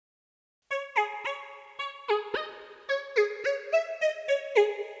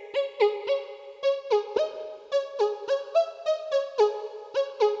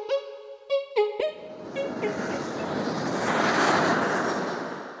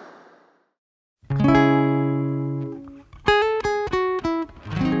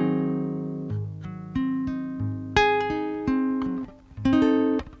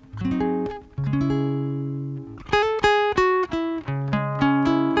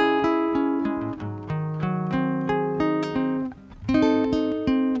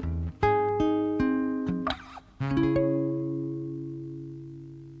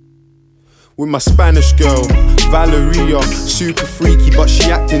with my Spanish girl, Valeria. Super freaky, but she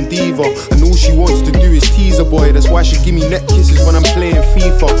acting diva, and all she wants to do is tease a boy. That's why she give me neck kisses when I'm playing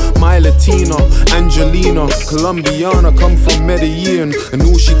FIFA. My Latina, Angelina, Colombiana, come from Medellin, and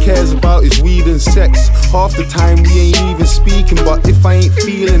all she cares about is weed and sex. Half the time we ain't even speaking, but if I ain't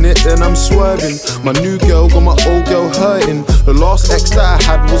feeling it, then I'm swerving. My new girl got my old girl hurting. The last ex that I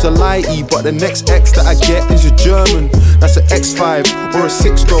had was a lighty, but the next ex that I get is a German. That's an X5 or a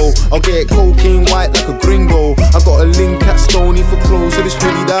 6 though. I'll get it cocaine white like a gringo. I got a link at Stony for clothes, so this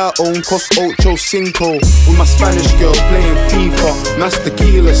hoodie that I own cost ocho cinco. With my Spanish girl playing FIFA, that's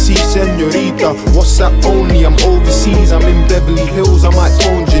Tequila, si señorita. WhatsApp only, I'm overseas, I'm in Beverly Hills, I might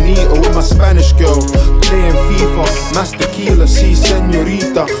phone Janita. With my Spanish girl playing FIFA, that's Tequila, si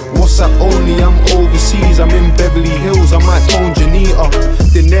señorita. WhatsApp only, I'm overseas, I'm in Beverly Hills, I might phone Janita.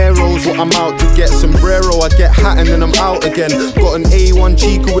 Dinero's what I'm out to get. Sombrero, I get hat and then I'm out again. Got an A1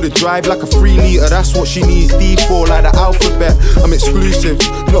 Chica with a drive like a 3 litre. That's what she needs, D4 like the alphabet. I'm exclusive,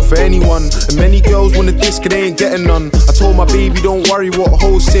 not for anyone. And many girls want a disc and they ain't getting none. I told my baby don't worry what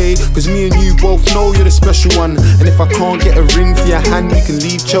hoes say, cause me and you both know you're the special one. And if I can't get a ring for your hand, you can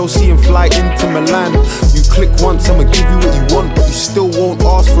leave Chelsea and fly into Milan. You click once, I'ma give you what you want, but you still won't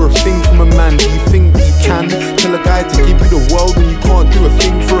ask for a thing from a man. Do you think that you can tell a guy to give you the world when you can't do a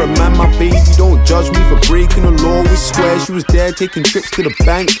thing for a man? My baby, don't judge me for breaking the law. We swear she was there taking trips to the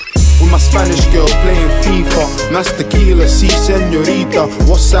bank. With my Spanish girl playing FIFA, that's Tequila, si señorita.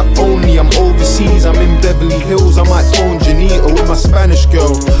 WhatsApp only, I'm overseas, I'm in Beverly Hills, I might phone Janita. With my Spanish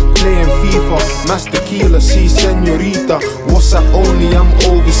girl playing FIFA, that's Tequila, si señorita. WhatsApp only, I'm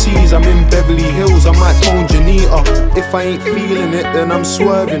overseas, I'm in Beverly Hills, I might phone Janita. If I ain't feeling it, then I'm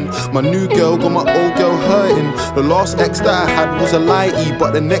swerving. My new girl got my old girl hurting. The last ex that I had was a lighty,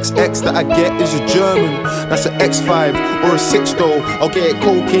 but the next ex that I get is a German. That's an X5 or a 6 though. I'll get it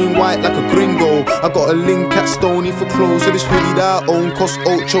cocaine white like a gringo. I got a link at Stony for clothes, so this hoodie that I own cost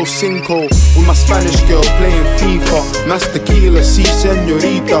ocho cinco. With my Spanish girl playing FIFA, that's Tequila, si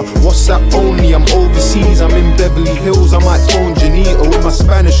señorita. WhatsApp only, I'm overseas, I'm in Beverly Hills, I might phone Janita. With my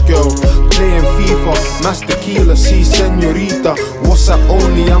Spanish girl playing FIFA, that's Tequila, si señorita. WhatsApp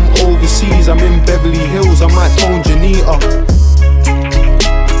only, I'm overseas, I'm in Beverly Hills, I might phone Janita.